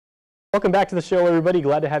Welcome back to the show, everybody.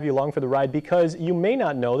 Glad to have you along for the ride, because you may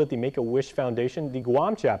not know that the Make-A-Wish Foundation, the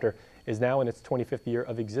Guam chapter, is now in its 25th year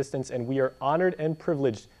of existence, and we are honored and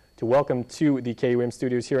privileged to welcome to the KUAM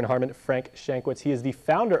studios here in Harmon, Frank Shankwitz. He is the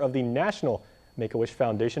founder of the National Make-A-Wish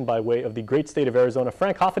Foundation by way of the great state of Arizona.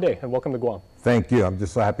 Frank, half a day, and welcome to Guam. Thank you. I'm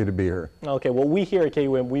just so happy to be here. Okay, well, we here at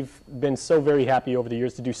KUAM, we've been so very happy over the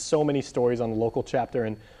years to do so many stories on the local chapter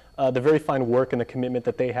and the very fine work and the commitment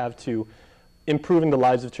that they have to improving the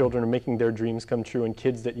lives of children and making their dreams come true, and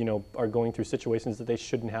kids that, you know, are going through situations that they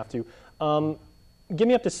shouldn't have to. Get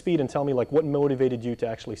me up to speed and tell me, like, what motivated you to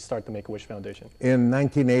actually start the Make-A-Wish Foundation? In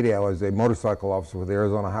 1980, I was a motorcycle officer with the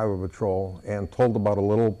Arizona Highway Patrol and told about a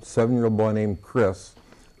little 7-year-old boy named Chris,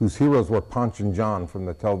 whose heroes were Ponch and John from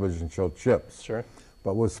the television show Chips. Sure.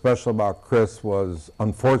 But what's special about Chris was,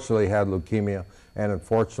 unfortunately, he had leukemia, and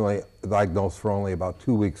unfortunately diagnosed for only about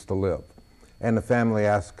 2 weeks to live. And the family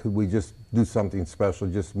asked, could we just do something special,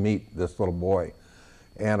 just meet this little boy?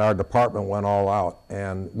 And our department went all out,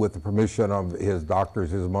 and with the permission of his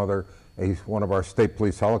doctors, his mother, one of our state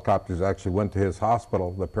police helicopters actually went to his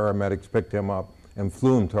hospital. The paramedics picked him up and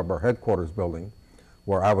flew him to our headquarters building,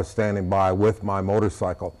 where I was standing by with my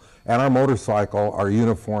motorcycle. And our motorcycle, our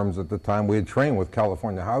uniforms at the time, we had trained with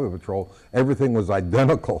California Highway Patrol. Everything was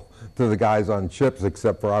identical to the guys on Chips,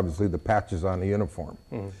 except for obviously the patches on the uniform.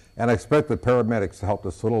 Mm-hmm. And I expected paramedics to help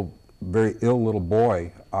this very ill little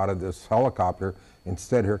boy out of this helicopter.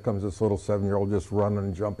 Instead, here comes this little 7-year-old just running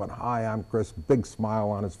and jumping. Hi, I'm Chris, big smile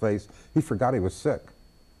on his face. He forgot he was sick.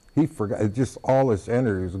 He forgot, just all this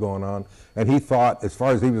energy was going on. And he thought, as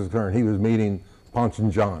far as he was concerned, he was meeting Ponch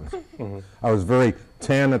and John. Mm-hmm. I was very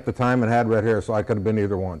tan at the time and had red hair, so I could have been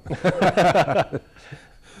either one.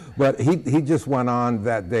 But he just went on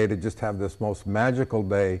that day to just have this most magical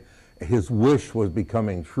day. His wish was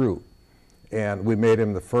becoming true. And we made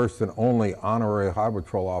him the first and only honorary Highway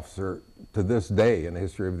Patrol officer to this day in the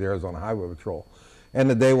history of the Arizona Highway Patrol. And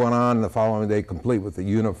the day went on, the following day, complete with the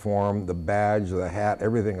uniform, the badge, the hat,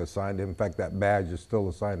 everything assigned to him. In fact, that badge is still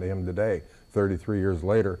assigned to him today, 33 years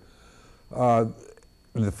later. The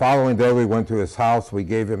following day, we went to his house. We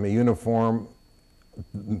gave him a uniform,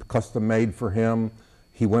 custom made for him.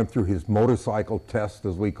 He went through his motorcycle test,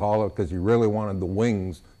 as we call it, because he really wanted the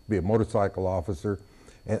wings to be a motorcycle officer.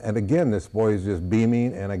 And again, this boy is just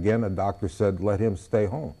beaming, and again, the doctor said, let him stay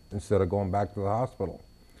home instead of going back to the hospital.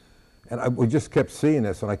 And we just kept seeing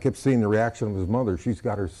this, and I kept seeing the reaction of his mother. She's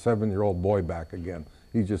got her 7-year-old boy back again.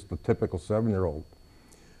 He's just the typical 7-year-old.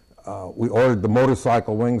 We ordered the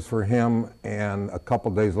motorcycle wings for him, and a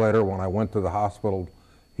couple days later, when I went to the hospital,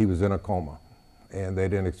 he was in a coma, and they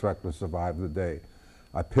didn't expect him to survive the day.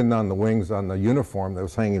 I pinned on the wings on the uniform that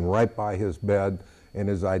was hanging right by his bed, and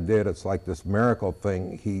as I did, it's like this miracle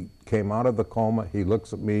thing. He came out of the coma, he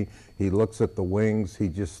looks at me, he looks at the wings, he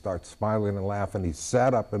just starts smiling and laughing. He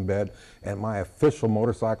sat up in bed, and my official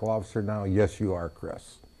motorcycle officer now, yes, you are,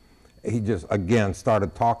 Chris. He just, again,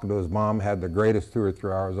 started talking to his mom, had the greatest 2 or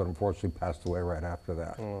 3 hours, and unfortunately passed away right after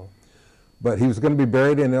that. Mm. But he was going to be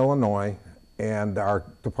buried in Illinois, and our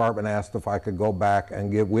department asked if I could go back and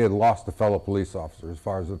we had lost a fellow police officer as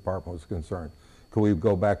far as the department was concerned. Could we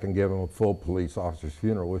go back and give him a full police officer's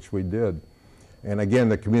funeral, which we did. And again,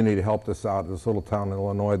 the community helped us out. This little town in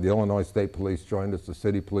Illinois, the Illinois State Police joined us, the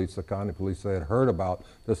city police, the county police. They had heard about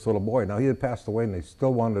this little boy. Now, he had passed away, and they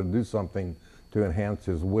still wanted to do something to enhance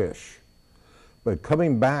his wish. But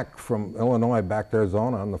coming back from Illinois back to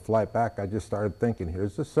Arizona on the flight back, I just started thinking,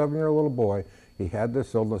 here's this 7-year-old little boy. He had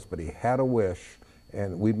this illness, but he had a wish,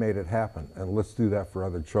 and we made it happen. And let's do that for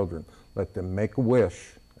other children. Let them make a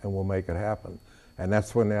wish, and we'll make it happen. And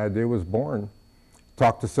that's when the idea was born.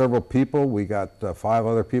 Talked to several people. We got 5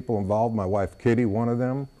 other people involved, my wife Kitty, one of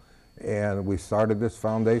them. And we started this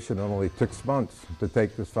foundation. It only took 6 months to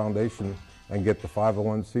take this foundation and get the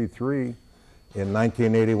 501c3. In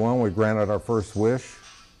 1981, we granted our first wish,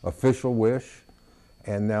 official wish.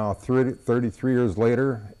 And now 33 years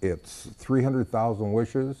later, it's 300,000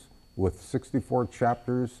 wishes with 64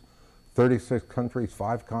 chapters, 36 countries,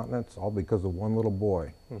 5 continents, all because of one little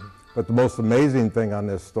boy. Mm-hmm. But the most amazing thing on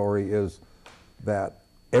this story is that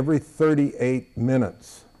every 38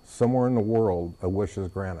 minutes, somewhere in the world, a wish is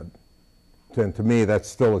granted. And to me, that's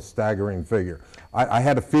still a staggering figure. I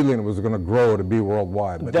had a feeling it was going to grow to be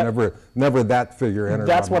worldwide, but never that figure entered.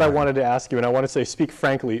 That's what I wanted to ask you, and I want to say, speak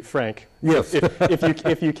frankly, Frank. Yes.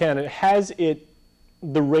 if you can, has it,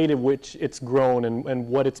 the rate at which it's grown and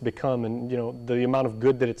what it's become, and, you know, the amount of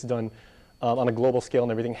good that it's done on a global scale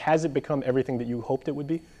and everything, has it become everything that you hoped it would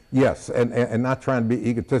be? Yes, and not trying to be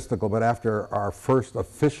egotistical, but after our first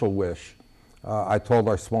official wish, I told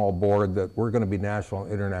our small board that we're going to be national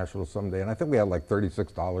and international someday, and I think we had like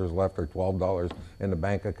 $36 left or $12 in the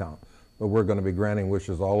bank account. But we're going to be granting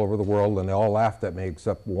wishes all over the world, and they all laughed at me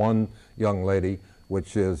except one young lady,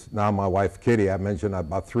 which is now my wife Kitty. I mentioned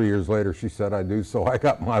about 3 years later she said I do, so I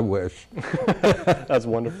got my wish. That's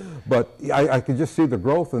wonderful. But I could just see the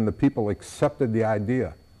growth, and the people accepted the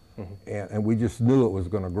idea, and we just knew it was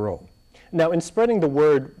going to grow. Now, in spreading the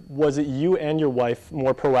word, was it you and your wife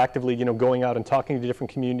more proactively, going out and talking to different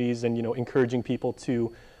communities and, encouraging people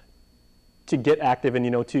to get active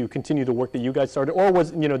and, to continue the work that you guys started? Or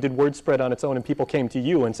was, did word spread on its own and people came to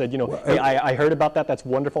you and said, well, hey, I heard about that, that's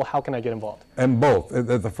wonderful, how can I get involved? And both.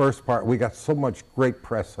 The first part, we got so much great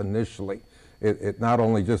press initially. It not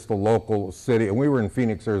only just the local city, and we were in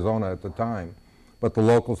Phoenix, Arizona at the time, but the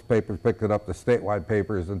locals papers picked it up, the statewide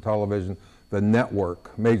papers and television, the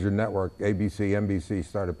network, major network, ABC, NBC,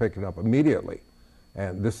 started picking it up immediately.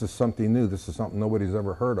 And this is something new, this is something nobody's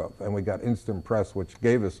ever heard of. And we got instant press, which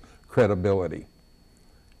gave us credibility.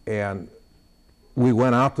 And we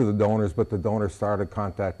went out to the donors, but the donors started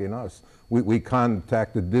contacting us. We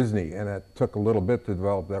contacted Disney, and it took a little bit to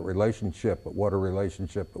develop that relationship, but what a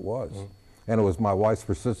relationship it was. And it was my wife's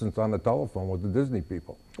persistence on the telephone with the Disney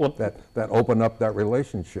people that opened up that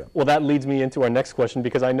relationship. Well, that leads me into our next question,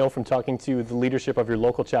 because I know from talking to the leadership of your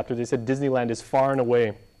local chapter, they said Disneyland is far and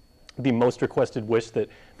away the most requested wish that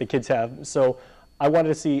the kids have. So I wanted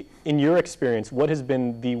to see, in your experience, what has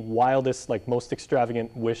been the wildest, most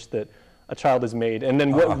extravagant wish that a child has made? And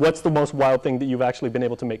then what's the most wild thing that you've actually been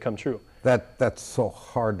able to make come true? That's so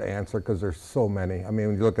hard to answer because there's so many. I mean,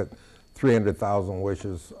 when you look at 300,000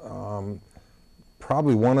 wishes,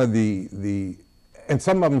 probably one of the, and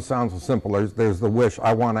some of them sound so simple. There's the wish,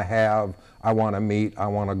 I want to have, I want to meet, I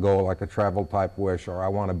want to go, like a travel type wish, or I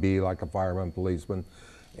want to be like a fireman, policeman.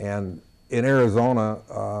 And in Arizona,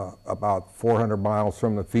 about 400 miles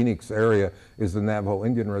from the Phoenix area, is the Navajo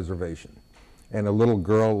Indian Reservation. And a little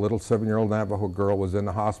girl, little 7-year-old Navajo girl, was in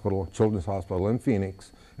the hospital, Children's Hospital in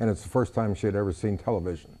Phoenix, and it's the first time she had ever seen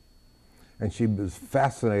television. And she was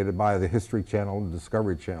fascinated by the History Channel and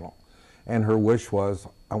Discovery Channel. And her wish was,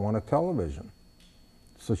 I want a television,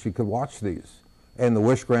 so she could watch these. And the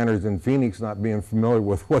wish granters in Phoenix, not being familiar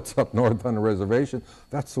with what's up north on the reservation,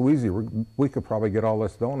 that's so easy. We could probably get all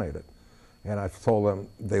this donated. And I've told them,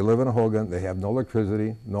 they live in a Hogan, they have no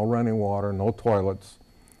electricity, no running water, no toilets,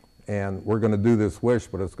 and we're going to do this wish,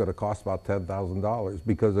 but it's going to cost about $10,000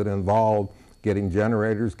 because it involved getting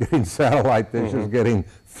generators, getting satellite dishes, getting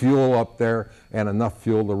fuel up there, and enough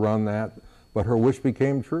fuel to run that. But her wish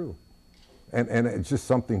became true. And it's just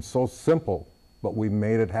something so simple, but we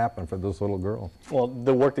made it happen for this little girl. Well,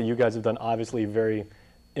 the work that you guys have done, obviously very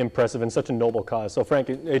impressive and such a noble cause. So Frank,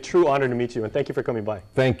 a true honor to meet you, and thank you for coming by.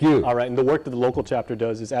 Thank you. All right, and the work that the local chapter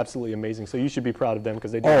does is absolutely amazing, so you should be proud of them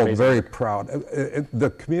because they do amazing very work. Proud.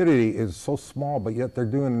 The community is so small, but yet they're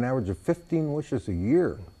doing an average of 15 wishes a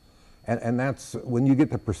year. And that's, when you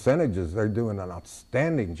get the percentages, they're doing an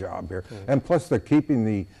outstanding job here. And plus they're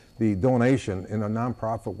keeping the donation in a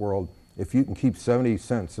nonprofit world. If you can keep 70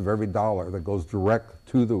 cents of every dollar that goes direct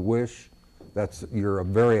to the wish, you're a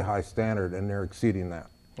very high standard, and they're exceeding that.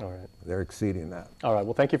 All right. They're exceeding that. All right,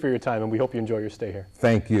 well, thank you for your time, and we hope you enjoy your stay here.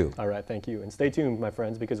 Thank you. All right, thank you. And stay tuned, my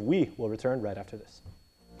friends, because we will return right after this.